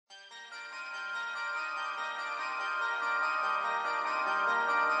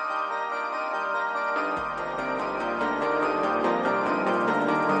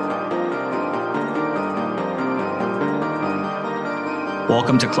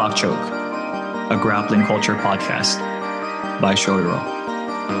Welcome to Clock Choke, a grappling culture podcast by Shoiro.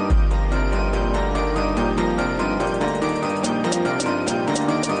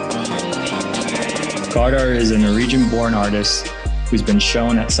 Gardar is a Norwegian-born artist who's been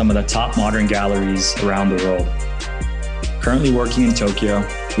shown at some of the top modern galleries around the world. Currently working in Tokyo,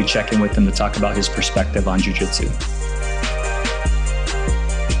 we check in with him to talk about his perspective on jiu-jitsu.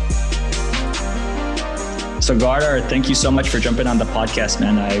 So Gardar, thank you so much for jumping on the podcast,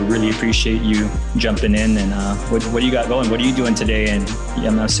 man. I really appreciate you jumping in. And what do you got going? What are you doing today? And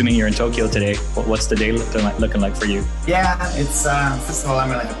I'm assuming you're in Tokyo today. What's the day looking like for you? Yeah, it's first of all, I'm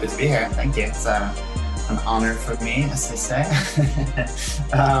really happy to be here. Thank you. It's an honor for me, as they say.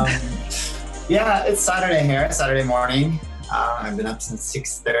 Yeah, it's Saturday here, Saturday morning. I've been up since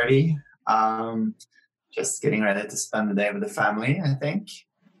 6:30. Just getting ready to spend the day with the family, I think.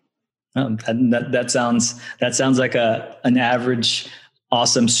 Oh, that sounds like an average,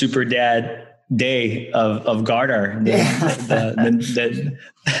 awesome super dad day of Gardar.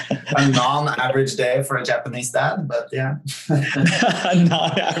 A non-average day for a Japanese dad, but yeah. A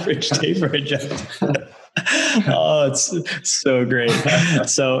non-average day for a Japanese. Oh, it's so great.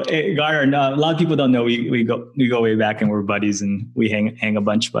 So Gardar, a lot of people don't know we go way back and we're buddies and we hang a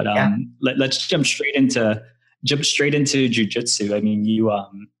bunch. But let's jump straight into jiu-jitsu. I mean, you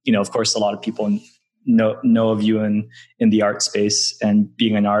of course, a lot of people know of you in the art space and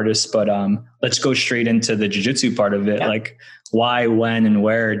being an artist, but let's go straight into the jiu-jitsu part of it. Yeah. Like why, when, and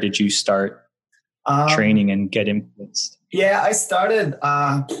where did you start training and get influenced? Yeah, I started,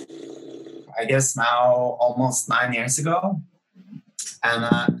 I guess now almost 9 years ago.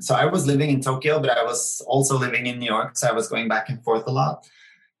 And so I was living in Tokyo, but I was also living in New York. So I was going back and forth a lot.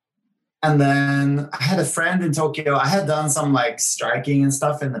 And then I had a friend in Tokyo. I had done some like striking and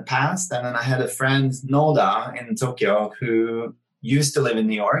stuff in the past. And then I had a friend, Noda, in Tokyo who used to live in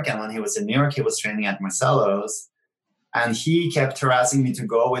New York. And when he was in New York, he was training at Marcelo's. And he kept harassing me to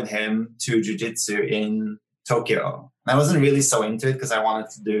go with him to jiu-jitsu in Tokyo. And I wasn't really so into it because I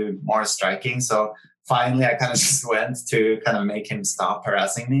wanted to do more striking. So finally, I kind of just went to kind of make him stop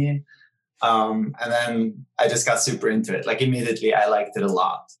harassing me. And then I just got super into it. Like immediately, I liked it a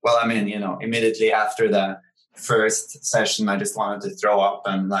lot. Well, I mean, immediately after the first session, I just wanted to throw up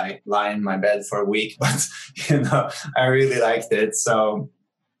and like lie in my bed for a week. But, I really liked it. So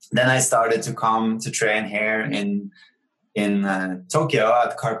then I started to come to train here in Tokyo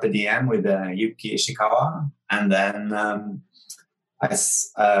at Carpe Diem with Yuki Ishikawa. And then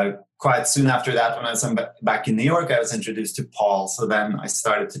quite soon after that, when I was back in New York, I was introduced to Paul. So then I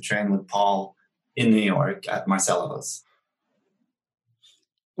started to train with Paul in New York at Marcelo's.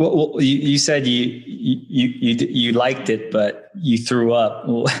 Well, you said you liked it, but you threw up.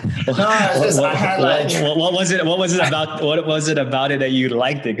 What was it about it that you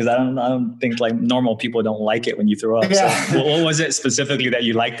liked it? Because I don't think like normal people don't like it when you throw up. Yeah. So what was it specifically that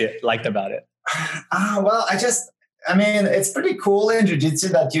you liked about it? Well, it's pretty cool in jiu-jitsu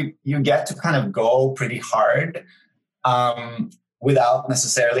that you get to kind of go pretty hard without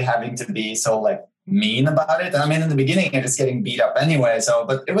necessarily having to be so like mean about it. I mean, in the beginning, you're just getting beat up anyway.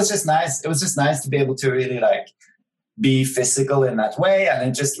 But it was just nice. It was just nice to be able to really like be physical in that way. And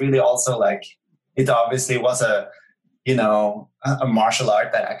it just really also like, it obviously was a martial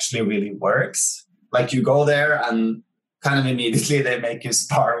art that actually really works. Like you go there and kind of immediately they make you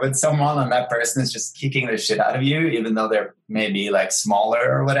spar with someone and that person is just kicking the shit out of you, even though they're maybe like smaller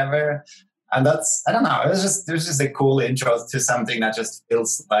or whatever. And that's, I don't know, there's just a cool intro to something that just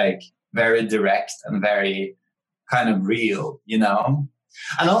feels like very direct and very kind of real, And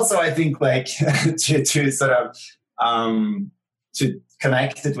also I think like to sort of, to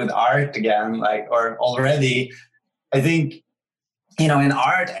connect it with art again, like, or already, I think, in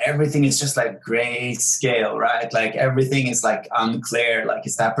art, everything is just like gray scale, right? Like everything is like unclear. Like,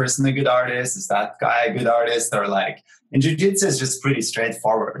 is that person a good artist? Is that guy a good artist? Or like in jiu-jitsu, it's just pretty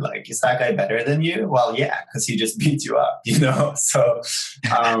straightforward. Like, is that guy better than you? Well, yeah, because he just beat you up, So, so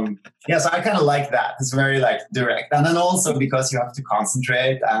I kind of like that. It's very like direct. And then also because you have to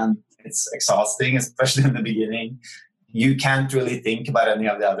concentrate and it's exhausting, especially in the beginning, you can't really think about any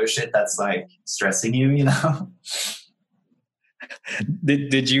of the other shit that's like stressing you,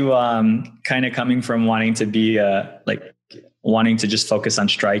 Did you kind of coming from wanting to be wanting to just focus on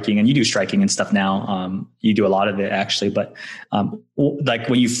striking, and you do striking and stuff now, you do a lot of it actually, but like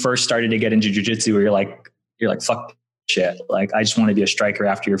when you first started to get into jiu-jitsu, where you're like fuck shit, like I just want to be a striker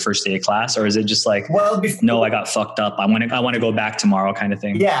after your first day of class, or is it just like, no, I got fucked up, I want to go back tomorrow kind of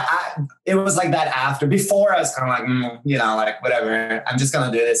thing? Yeah, it was like that after. Before I was kind of like like whatever, I'm just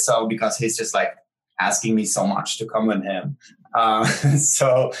gonna do this because he's just like asking me so much to come with him.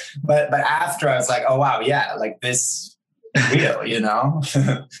 So, but after I was like, oh wow, yeah, like this real, you know?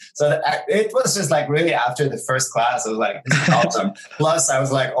 So it was just like really after the first class, I was like, this is awesome. Plus I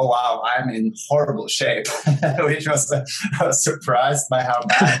was like, oh wow, I'm in horrible shape, which was, I was surprised by how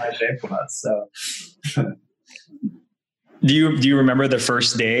bad my shape was. So. Do you remember the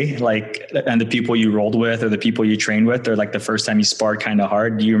first day, like, and the people you rolled with or the people you trained with, or like the first time you sparred kind of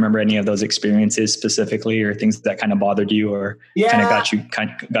hard? Do you remember any of those experiences specifically, or things that kind of bothered you or kind of got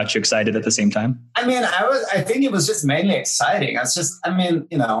you excited at the same time? I mean, I think it was just mainly exciting.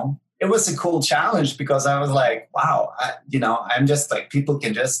 It was a cool challenge because I was like, wow, I'm just like, people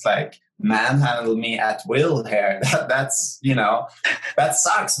can just like manhandle me at will here. That's, that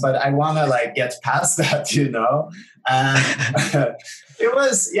sucks, but I want to like get past that, And it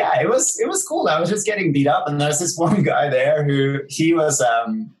was cool. I was just getting beat up, and there's this one guy there who he was a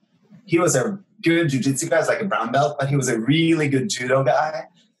good jiu-jitsu guy, like a brown belt, but he was a really good judo guy,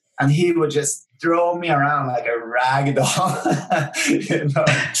 and he would just throw me around like a rag doll. I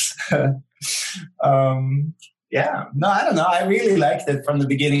don't know. I really liked it from the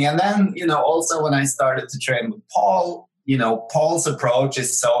beginning, and then also when I started to train with Paul, Paul's approach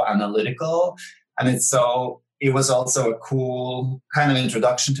is so analytical, and it was also a cool kind of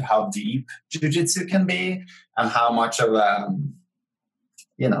introduction to how deep jiu-jitsu can be and how much of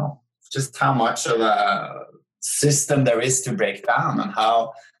just how much of a system there is to break down and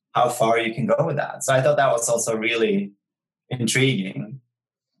how far you can go with that. So I thought that was also really intriguing.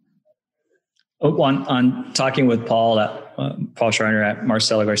 On talking with Paul Schreiner at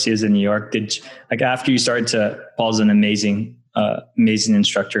Marcelo Garcia's in New York, after you started Paul's an amazing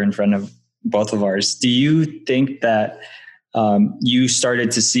instructor in front of both of ours. Do you think that you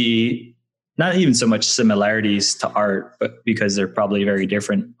started to see not even so much similarities to art, but because they're probably very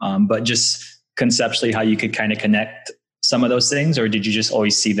different, but just conceptually how you could kind of connect some of those things, or did you just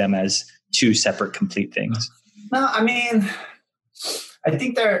always see them as two separate, complete things? No, I mean, I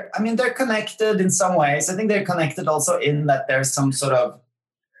think they're connected in some ways. I think they're connected also in that there's some sort of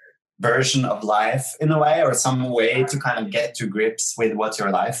version of life in a way, or some way to kind of get to grips with what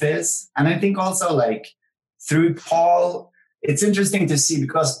your life is. And I think also like through Paul, it's interesting to see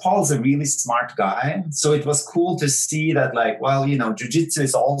because Paul's a really smart guy. So it was cool to see that like, well, jiu-jitsu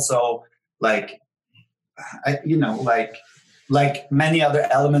is also like, like many other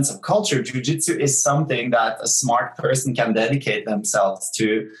elements of culture, jiu-jitsu is something that a smart person can dedicate themselves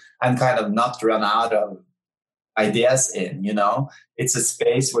to and kind of not run out of ideas in, it's a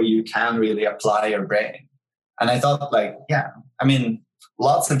space where you can really apply your brain. And I thought like,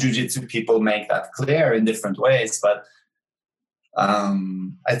 lots of jiu-jitsu people make that clear in different ways, but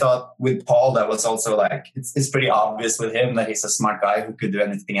I thought with Paul, that was also like, it's pretty obvious with him that he's a smart guy who could do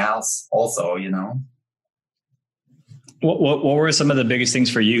anything else also, What were some of the biggest things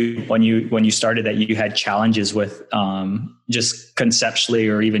for you when you started that you had challenges with, just conceptually,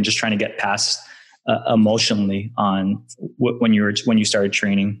 or even just trying to get past emotionally on when you started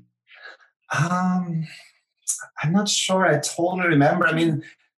training? I'm not sure I totally remember. I mean,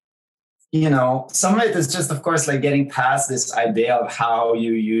 some of it is just, of course, like getting past this idea of how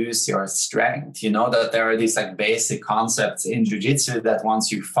you use your strength, that there are these like basic concepts in jiu-jitsu that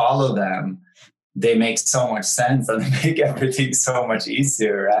once you follow them, they make so much sense and they make everything so much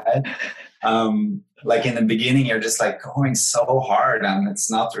easier, right? Like in the beginning, you're just like going so hard and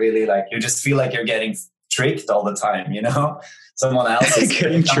it's not really like, you just feel like you're getting tricked all the time, Someone else is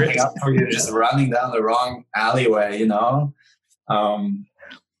getting tricked up for you, just running down the wrong alleyway,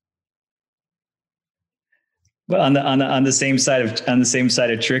 But on the same side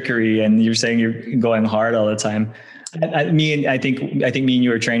of trickery, and you're saying you're going hard all the time. I think me and you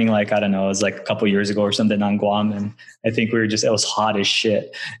were training like, I don't know, it was like a couple of years ago or something on Guam. And I think it was hot as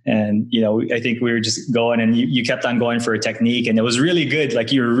shit. And, I think we were just going, and you kept on going for a technique, and it was really good.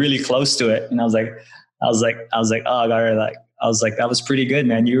 Like you were really close to it. And I was like, oh, God, I was like, that was pretty good,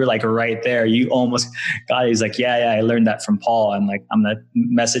 man. You were like right there. You almost got it. He's like, yeah, I learned that from Paul. I'm like, I'm going to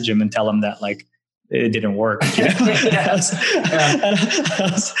message him and tell him that like, it didn't work. I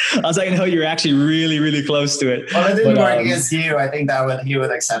was like, no, you're actually really, really close to it. Well, it didn't work against you. I think he would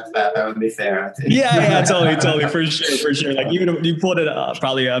accept that. That would be fair. I think. Yeah, totally, for sure. Like you pulled it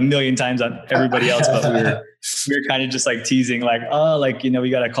probably a million times on everybody else, but we were kind of just like teasing, like, oh, like, we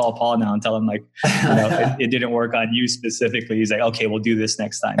got to call Paul now and tell him like, it didn't work on you specifically. He's like, okay, we'll do this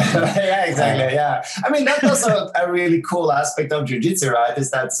next time. Yeah, exactly. Yeah. I mean, that's also a really cool aspect of jiu-jitsu, right? Is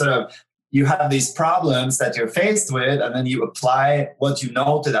that sort of, you have these problems that you're faced with, and then you apply what you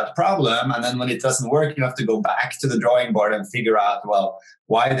know to that problem. And then when it doesn't work, you have to go back to the drawing board and figure out, well,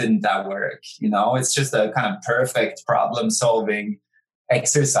 why didn't that work? It's just a kind of perfect problem solving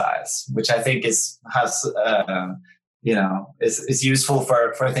exercise, which I think is useful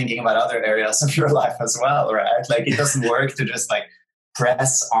for thinking about other areas of your life as well, right? Like, it doesn't work to just like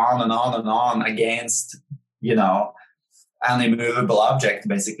press on and on and on against, an immovable object.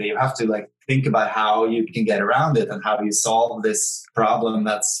 Basically, you have to like think about how you can get around it and how you solve this problem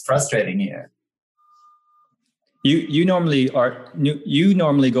that's frustrating you. You normally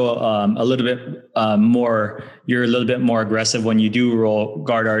go a little bit more. You're a little bit more aggressive when you do roll,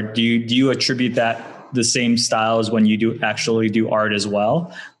 Gardar. Do you attribute that the same styles when you do art as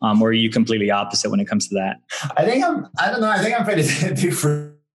well, or are you completely opposite when it comes to that? I think I'm pretty different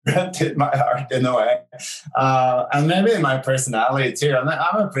in my art in a way, and maybe in my personality too. I'm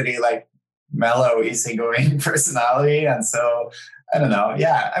a pretty like mellow, easygoing personality, and so I don't know.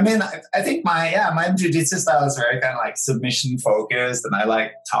 Yeah, I mean, I think my jiu-jitsu style is very kind of like submission focused, and I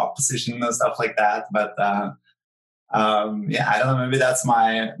like top position and stuff like that. But I don't know. Maybe that's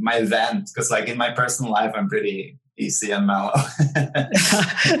my vent, because like in my personal life, I'm pretty easy and mellow.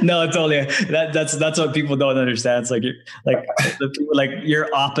 No, totally. That's what people don't understand. It's like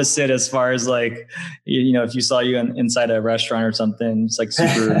you're opposite as far as like, if you saw you inside a restaurant or something, it's like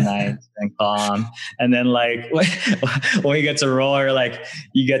super nice and calm. And then like when you get to roller, like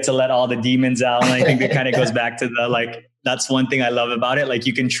you get to let all the demons out. And I think it kind of goes back to the like, that's one thing I love about it. Like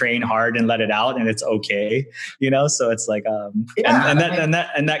you can train hard and let it out and it's okay, so it's like, and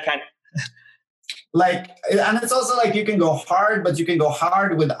that kind of, like, and it's also like you can go hard, but you can go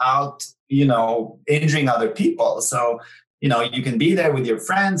hard without, injuring other people. So, you can be there with your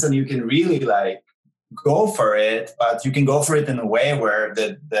friends and you can really like go for it, but you can go for it in a way where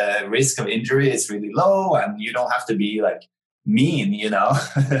the risk of injury is really low and you don't have to be like mean,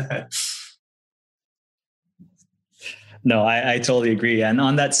 No, I totally agree. And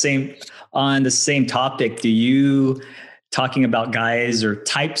on the same topic, talking about guys or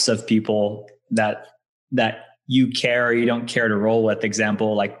types of people that you care or you don't care to roll with,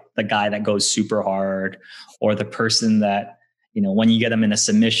 example, like the guy that goes super hard, or the person that, when you get them in a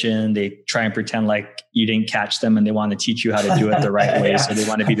submission, they try and pretend like you didn't catch them and they want to teach you how to do it the right way. So they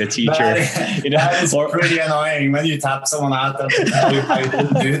want to be the teacher. That is pretty annoying when you tap someone out and tell you how you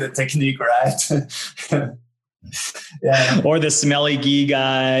didn't do the technique right. Yeah. Or the smelly gi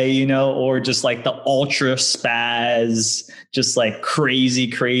guy, or just like the ultra spaz, just like crazy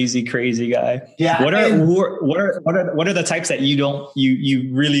guy. Yeah. What are the types that you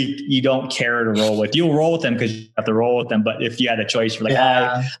don't care to roll with? You'll roll with them because you have to roll with them. But if you had a choice, you're like,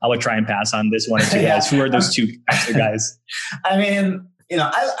 I would try and pass on this one or two guys. Who are those two types of guys? I mean,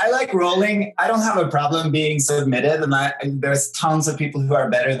 I like rolling. I don't have a problem being submitted, and there's tons of people who are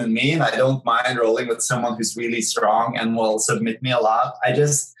better than me, and I don't mind rolling with someone who's really strong and will submit me a lot.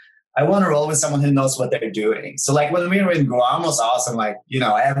 I want to roll with someone who knows what they're doing. So like when we were in Guam was awesome. Like,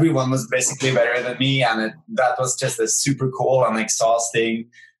 everyone was basically better than me, and that was just a super cool and exhausting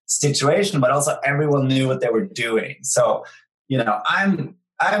situation, but also everyone knew what they were doing. So, I'm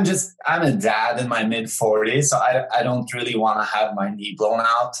a dad in my mid 40s, so I don't really want to have my knee blown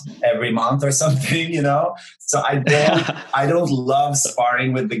out every month or something, So I don't love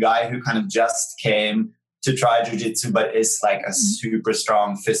sparring with the guy who kind of just came to try jiu-jitsu, but is like a super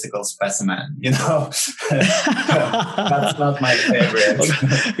strong physical specimen, That's not my favorite.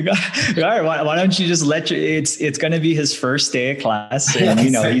 Why don't you just it's going to be his first day of class, and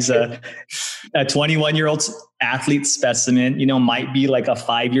he's a 21-year-old athlete specimen, might be like a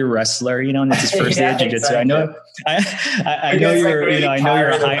 5-year wrestler, and it's his first day of jiu-jitsu. Exactly. I know you're a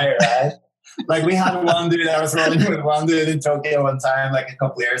high, right? Like we had one dude, I was rolling with one dude in Tokyo one time, like a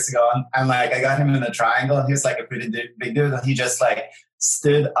couple years ago. And like, I got him in a triangle and he was like a pretty big dude. And he just like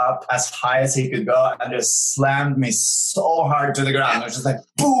stood up as high as he could go and just slammed me so hard to the ground. It was just like,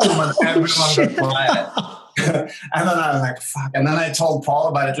 boom, and everyone got quiet. And then I was like, fuck. And then I told Paul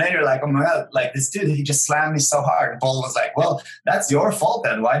about it later, like, oh my God, like this dude, he just slammed me so hard. And Paul was like, well, that's your fault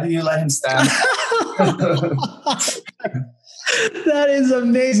then. Why did you let him stand? That is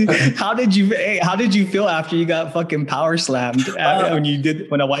amazing. How did you feel after you got fucking power slammed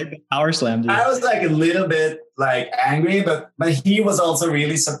when a white power slammed you? I was like a little bit like angry, but he was also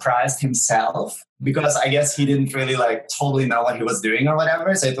really surprised himself, because I guess he didn't really like totally know what he was doing or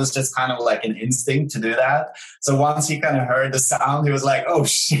whatever. So it was just kind of like an instinct to do that. So once he kind of heard the sound, he was like, oh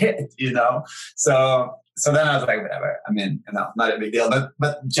shit, So then I was like, whatever. I mean, not a big deal,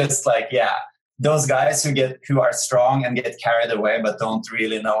 but just like, yeah. those guys who are strong and get carried away but don't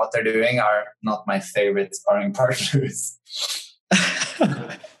really know what they're doing are not my favorite sparring partners.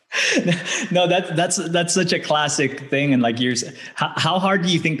 No, that's such a classic thing. And like how hard do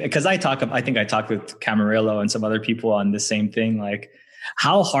you think, because I think I talked with Camarillo and some other people on the same thing, like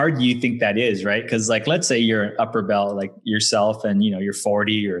how hard do you think that is, right? Because like, let's say you're an upper belt like yourself and, you're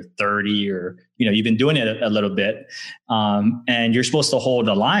 40 or 30 or, you've been doing it a little bit, and you're supposed to hold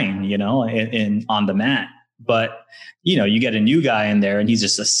a line, in on the mat. But, you get a new guy in there and he's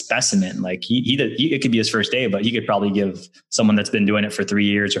just a specimen. Like it could be his first day, but he could probably give someone that's been doing it for 3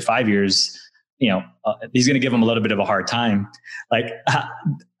 years or 5 years, he's going to give him a little bit of a hard time. Like,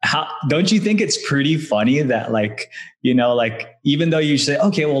 how don't you think it's pretty funny that like, like even though you say,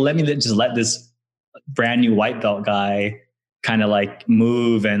 okay, well, let this brand new white belt guy kind of like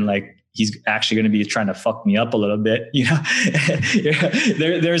move and like, he's actually going to be trying to fuck me up a little bit.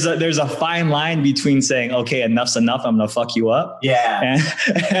 There's a fine line between saying, okay, enough's enough, I'm going to fuck you up. Yeah.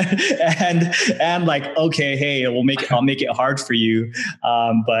 And like, okay, hey, I'll make it hard for you.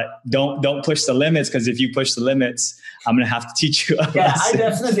 But don't push the limits. Cause if you push the limits, I'm going to have to teach you. Yeah, I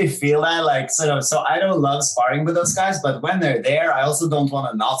definitely feel that. Like, so I don't love sparring with those guys, but when they're there, I also don't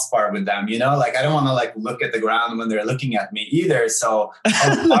want to not spar with them. Like, I don't want to like look at the ground when they're looking at me either. So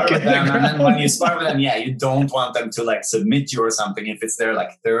I'll spar with them. And then when you spar with them, you don't want them to like submit you or something if it's their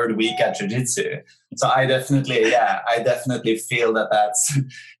like third week at jiu-jitsu. So I definitely feel that's,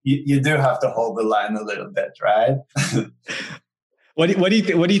 you do have to hold the line a little bit, right? What do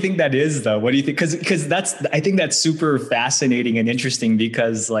you think that is though? What do you think? Because I think that's super fascinating and interesting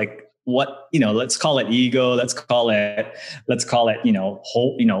because like let's call it ego. Let's call it,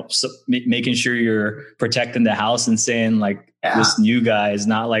 making sure you're protecting the house and saying like this new guy is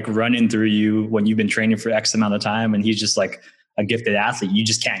not like running through you when you've been training for X amount of time. And he's just like a gifted athlete. You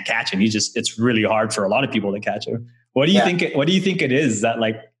just can't catch him. It's really hard for a lot of people to catch him. What do you think it is that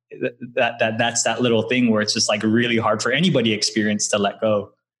like, that's that little thing where it's just like really hard for anybody experienced to let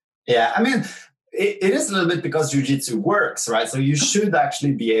go? Yeah. I mean, it is a little bit because jiu-jitsu works, right? So you should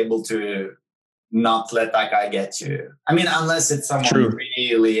actually be able to not let that guy get you. I mean, unless it's someone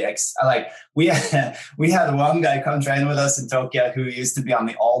really like we had one guy come train with us in Tokyo who used to be on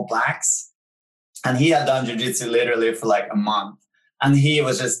the All Blacks, and he had done jiu-jitsu literally for like a month, and he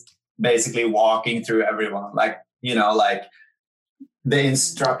was just basically walking through everyone, like the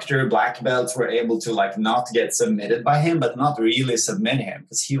instructor black belts were able to like not get submitted by him, but not really submit him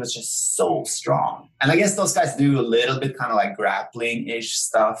because he was just so strong. And I guess those guys do a little bit kind of like grappling-ish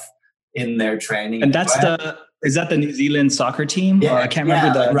stuff in their training. And is that the New Zealand soccer team? Yeah, I can't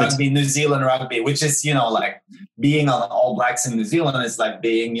remember the rugby, New Zealand rugby, which is, like being on All Blacks in New Zealand is like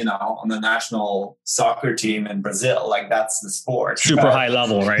being, on the national soccer team in Brazil. Like that's the sport. Super high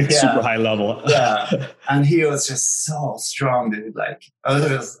level, right? Yeah. Super high level. Yeah. And he was just so strong, dude. Like,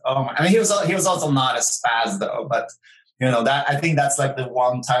 he was also not a spaz though, but that I think that's like the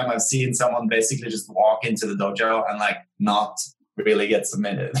one time I've seen someone basically just walk into the dojo and like not really get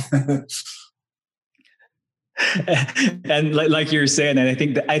submitted. And like you're saying, and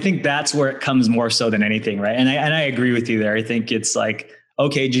I think that's where it comes more so than anything, right? And I agree with you there. I think it's like,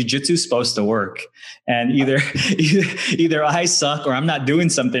 okay, jiu-jitsu is supposed to work, and either I suck or I'm not doing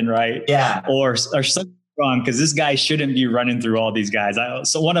something right, or something wrong because this guy shouldn't be running through all these guys.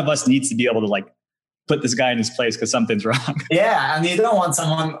 So one of us needs to be able to like put this guy in his place because something's wrong. Yeah, and you don't want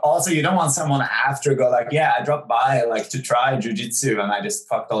someone after go like, I dropped by like to try jiu-jitsu and I just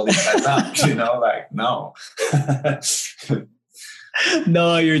fucked all these guys up, like no.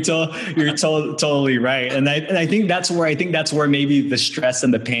 No, you're totally right. And I think that's where maybe the stress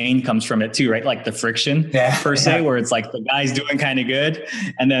and the pain comes from it too, right? Like the friction per se, where it's like the guy's doing kind of good.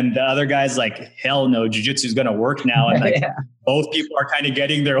 And then the other guy's like, hell no, jiu-jitsu is going to work now. And like both people are kind of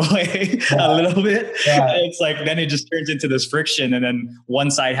getting their way a little bit. Yeah. And it's like, then it just turns into this friction and then one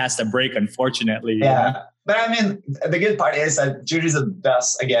side has to break, unfortunately. Yeah. But I mean, the good part is that jiu-jitsu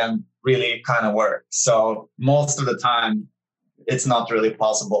does, again, really kind of work. So most of the time, it's not really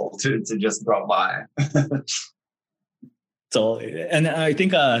possible to just drop by. Totally. And I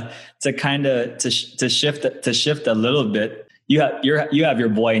think to kind of to shift a little bit, you have your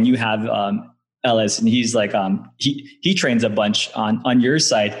boy and you have Ellis, and he's like he trains a bunch on your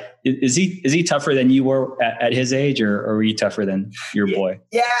side. Is he tougher than you were at his age, or were you tougher than your boy?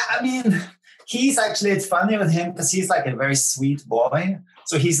 Yeah, I mean, he's actually, it's funny with him because he's like a very sweet boy.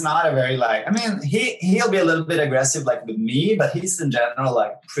 So he's not a very like, I mean, he'll be a little bit aggressive like with me, but he's in general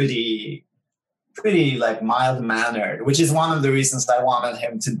like pretty like mild mannered, which is one of the reasons I wanted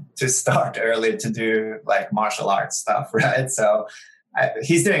him to start early to do like martial arts stuff, right? So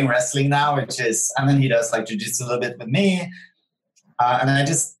he's doing wrestling now, and then he does like jiu-jitsu a little bit with me.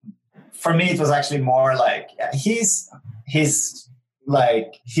 For me, it was actually more like he's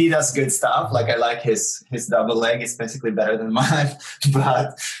like, he does good stuff. Like I like his double leg is basically better than mine,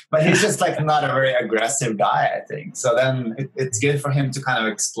 but he's just like not a very aggressive guy, I think. So then it's good for him to kind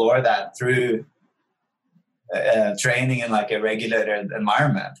of explore that through training in like a regulated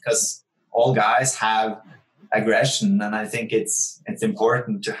environment, because all guys have aggression, and I think it's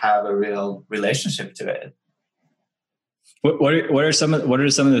important to have a real relationship to it. What are some of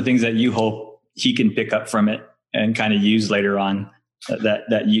the things that you hope he can pick up from it and kind of use later on,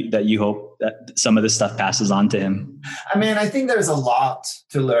 that you hope that some of this stuff passes on to him? I mean, I think there's a lot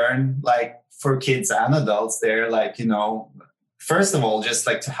to learn, like for kids and adults there, like, you know, first of all, just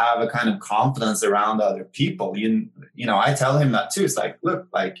like to have a kind of confidence around other people. You know, I tell him that too. It's like, look,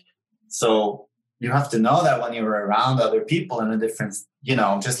 like, so you have to know that when you're around other people in a different, you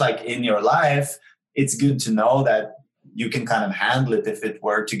know, just like in your life, it's good to know that you can kind of handle it if it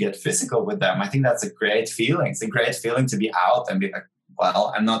were to get physical with them. I think that's a great feeling. It's a great feeling to be out and be like,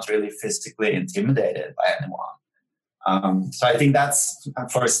 well, I'm not really physically intimidated by anyone. So I think that's,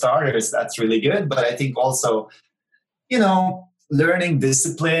 for starters, that's really good. But I think also, you know, learning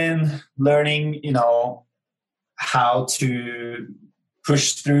discipline, learning, you know, how to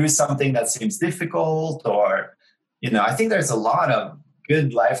push through something that seems difficult, or, you know, I think there's a lot of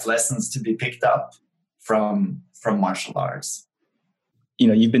good life lessons to be picked up from martial arts. You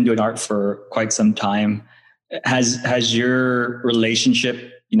know, you've been doing art for quite some time. Has your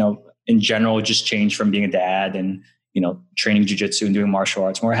relationship, you know, in general just changed from being a dad and, you know, training jiu-jitsu and doing martial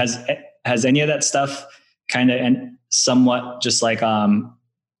arts more? Has any of that stuff kind of and somewhat just like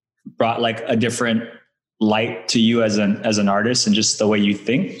brought like a different light to you as an artist and just the way you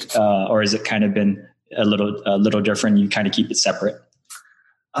think, or has it kind of been a little different? You kind of keep it separate?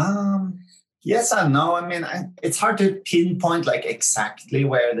 Yes and no. I mean, it's hard to pinpoint like exactly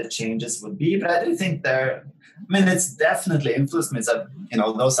where the changes would be, but I do think it's definitely influenced me. So, you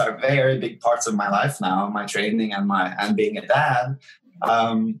know, those are very big parts of my life now, my training and being a dad,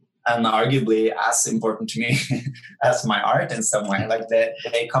 and arguably as important to me as my art in some way. Like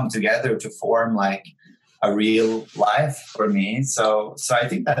they come together to form like a real life for me. So I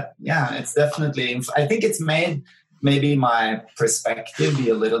think that, yeah, it's definitely, I think it's made maybe my perspective be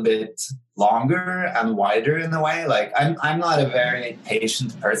a little bit longer and wider in a way. Like I'm not a very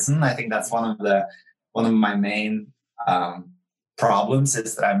patient person. I think that's one of my main problems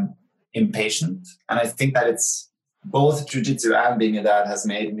is that I'm impatient. And I think that it's both jiu-jitsu and being a dad has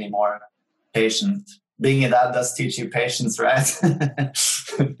made me more patient. Being a dad does teach you patience, right?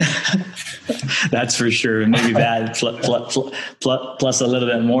 That's for sure. Maybe that plus a little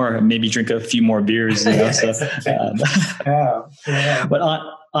bit more, maybe drink a few more beers, you know? So, yeah. But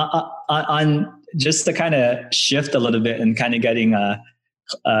on just to kind of shift a little bit and kind of getting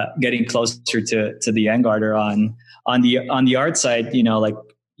closer to the end, Gardar, on the art side, you know, like,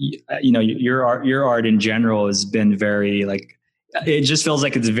 you know, your art in general has been very, like, it just feels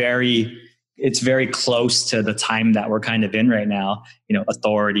like it's very close to the time that we're kind of in right now, you know,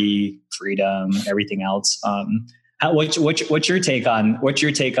 authority, freedom, everything else. What's your take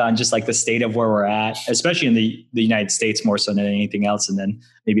on just like the state of where we're at, especially in the United States more so than anything else, and then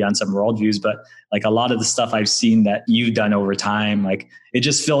maybe on some worldviews, but like a lot of the stuff I've seen that you've done over time, like it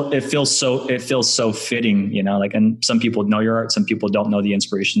feels so fitting, you know, like, and some people know your art, some people don't know the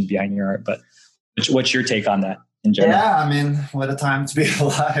inspirations behind your art, but what's your take on that in general? Yeah, I mean, what a time to be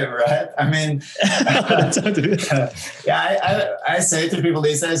alive, right? I mean, I say to people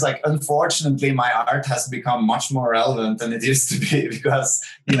these days, like, unfortunately, my art has become much more relevant than it used to be because,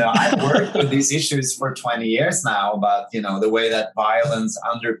 you know, I've worked with these issues for 20 years now about, you know, the way that violence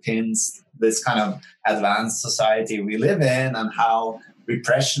underpins this kind of advanced society we live in and how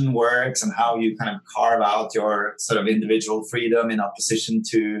repression works and how you kind of carve out your sort of individual freedom in opposition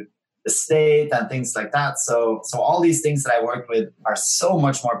to the state and things like that. So all these things that I work with are so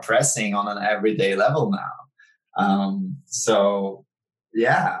much more pressing on an everyday level now. So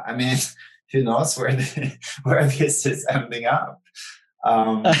yeah, I mean, who knows where this is ending up.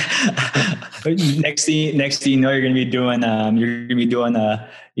 Next thing you know, you're going to be doing a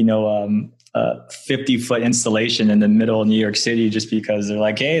 50-foot installation in the middle of New York City just because they're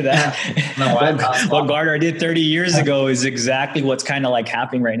like, hey, what Gardar did 30 years ago is exactly what's kind of like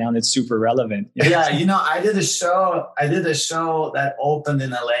happening right now, and it's super relevant. Yeah, you know, I did a show that opened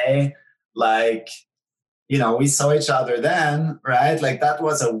in LA, like, you know, we saw each other then, right? Like that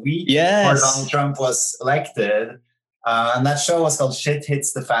was a week before Donald Trump was elected. And that show was called Shit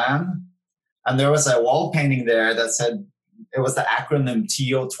Hits the Fan. And there was a wall painting there that said, it was the acronym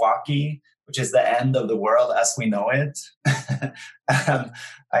TOTWAKI, which is the end of the world as we know it. And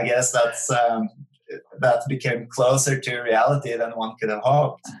I guess that became closer to reality than one could have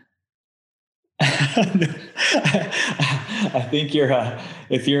hoped. I think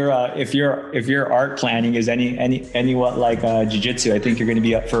if your art planning is any what like jiu-jitsu, I think you're going to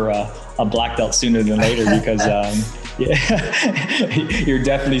be up for a black belt sooner than later, because you're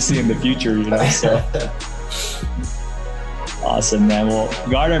definitely seeing the future, you know. So awesome, man. Well,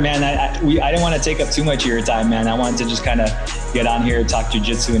 Gardar, man, I didn't want to take up too much of your time, man. I wanted to just kind of get on here, talk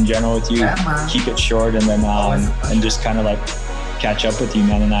jiu-jitsu in general with you, keep it short, and then and just kind of like catch up with you,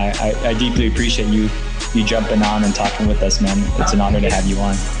 man. And I deeply appreciate you jumping on and talking with us, man. It's an honor to have you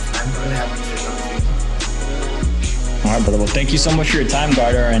on. I'm really happy to talk to you. All right, brother. Well, thank you so much for your time,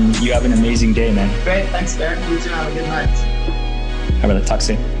 Gardar, and you have an amazing day, man. Great. Thanks, Derek. You too. Have a good night. All right, brother. Talk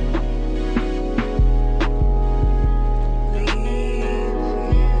soon.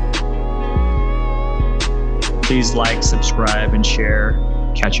 Please like, subscribe, and share.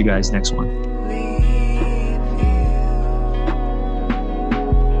 Catch you guys next one.